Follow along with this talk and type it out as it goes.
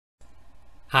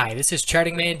Hi, this is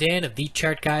Charting Man Dan of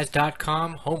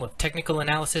TheChartGuys.com, home of technical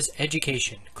analysis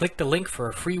education. Click the link for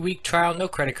a free week trial, no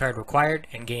credit card required,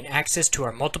 and gain access to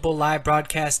our multiple live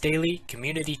broadcasts daily,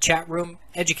 community chat room,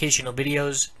 educational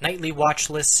videos, nightly watch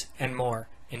lists, and more.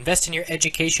 Invest in your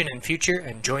education and future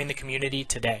and join the community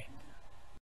today.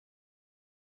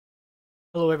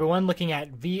 Hello everyone, looking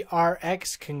at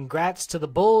VRX. Congrats to the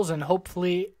Bulls and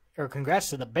congrats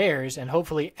to the Bears, and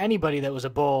hopefully anybody that was a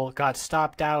Bull got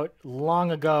stopped out long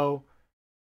ago,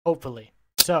 hopefully.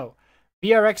 So,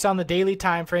 VRX on the daily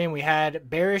time frame, we had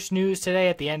bearish news today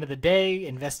at the end of the day,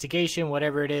 investigation,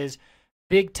 whatever it is,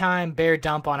 big time bear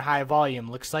dump on high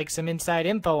volume. Looks like some inside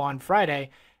info on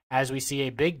Friday as we see a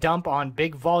big dump on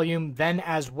big volume then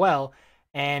as well,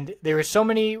 and there were so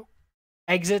many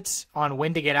exits on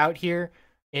when to get out here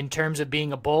in terms of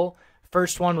being a bull.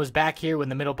 First one was back here when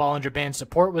the middle Bollinger Band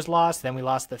support was lost. Then we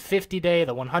lost the 50-day,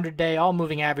 the 100-day, all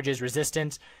moving averages,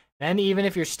 resistance. Then even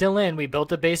if you're still in, we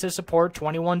built a base of support,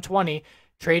 2120,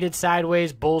 traded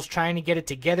sideways, bulls trying to get it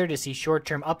together to see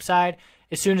short-term upside.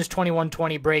 As soon as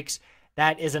 2120 breaks,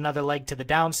 that is another leg to the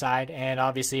downside, and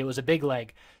obviously it was a big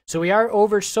leg. So we are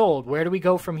oversold. Where do we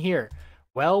go from here?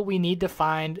 Well, we need to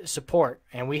find support,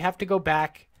 and we have to go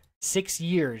back 6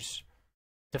 years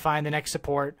to find the next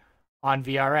support on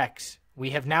VRX.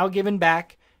 We have now given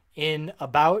back in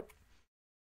about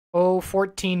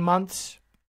 14 months.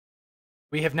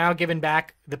 We have now given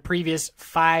back the previous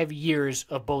 5 years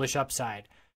of bullish upside.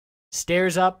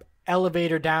 Stairs up,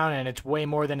 elevator down, and it's way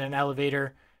more than an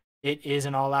elevator. It is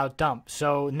an all-out dump.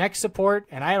 So next support,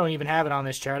 and I don't even have it on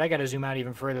this chart. I got to zoom out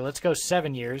even further. Let's go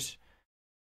 7 years.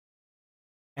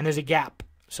 And there's a gap.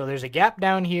 So there's a gap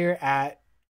down here at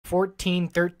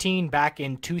 1413 back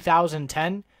in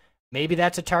 2010. Maybe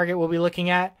that's a target we'll be looking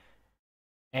at.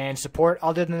 And support,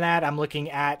 other than that, I'm looking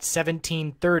at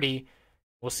 1730.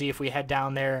 We'll see if we head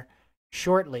down there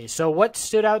shortly. So what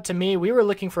stood out to me, we were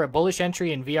looking for a bullish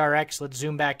entry in VRX. Let's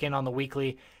zoom back in on the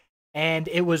weekly. And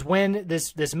it was when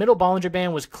this middle Bollinger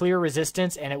Band was clear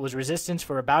resistance, and it was resistance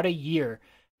for about a year.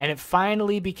 And it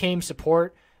finally became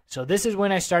support. So this is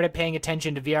when I started paying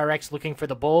attention to VRX, looking for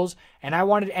the bulls. And I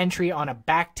wanted entry on a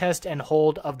back test and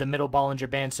hold of the middle Bollinger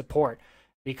Band support,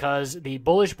 because the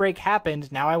bullish break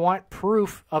happened. Now I want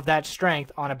proof of that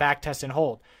strength on a back test and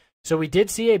hold. So we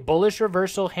did see a bullish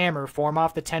reversal hammer form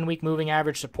off the 10-week moving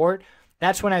average support.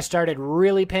 That's when I started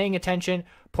really paying attention,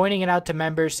 pointing it out to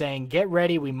members, saying, get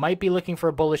ready, we might be looking for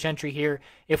a bullish entry here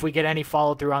if we get any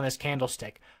follow through on this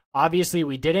candlestick. Obviously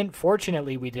we didn't.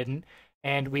 Fortunately we didn't.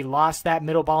 And we lost that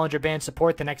middle Bollinger Band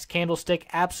support the next candlestick.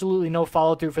 Absolutely no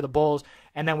follow through for the bulls.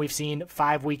 And then we've seen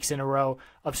 5 weeks in a row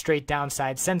of straight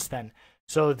downside since then.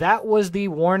 So that was the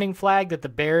warning flag that the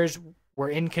bears were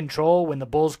in control when the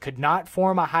bulls could not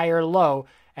form a higher low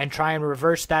and try and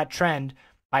reverse that trend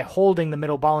by holding the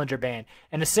middle Bollinger Band.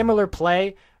 And a similar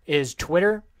play is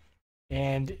Twitter.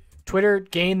 And Twitter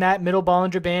gained that middle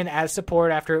Bollinger Band as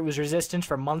support after it was resistance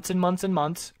for months and months and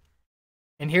months.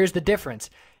 And here's the difference.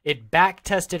 It back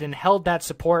tested and held that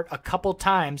support a couple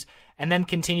times and then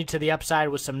continued to the upside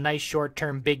with some nice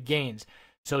short-term big gains.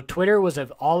 So Twitter was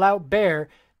an all-out bear,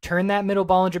 turned that middle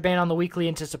Bollinger Band on the weekly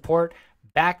into support,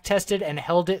 back tested and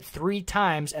held it 3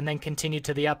 times, and then continued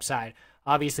to the upside.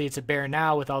 Obviously, it's a bear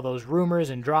now with all those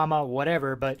rumors and drama,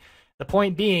 whatever, but the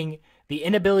point being, the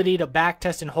inability to back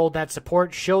test and hold that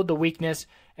support showed the weakness,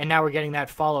 and now we're getting that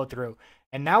follow through.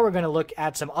 And now we're going to look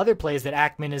at some other plays that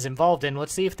Ackman is involved in.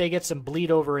 Let's see if they get some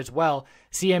bleed over as well.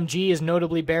 CMG is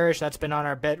notably bearish. That's been on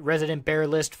our resident bear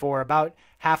list for about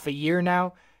half a year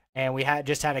now. And we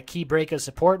just had a key break of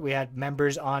support. We had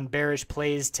members on bearish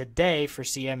plays today for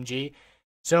CMG.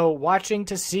 So watching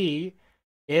to see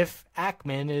if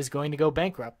Ackman is going to go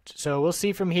bankrupt. So we'll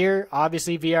see from here.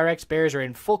 Obviously, VRX bears are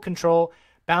in full control.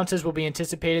 Bounces will be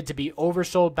anticipated to be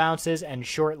oversold bounces and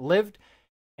short-lived.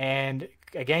 And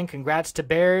again, congrats to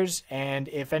bears. And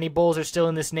if any bulls are still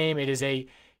in this name, it is a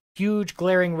huge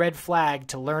glaring red flag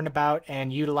to learn about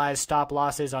and utilize stop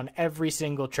losses on every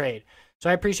single trade. So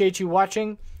I appreciate you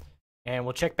watching, and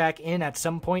we'll check back in at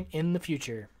some point in the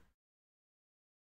future.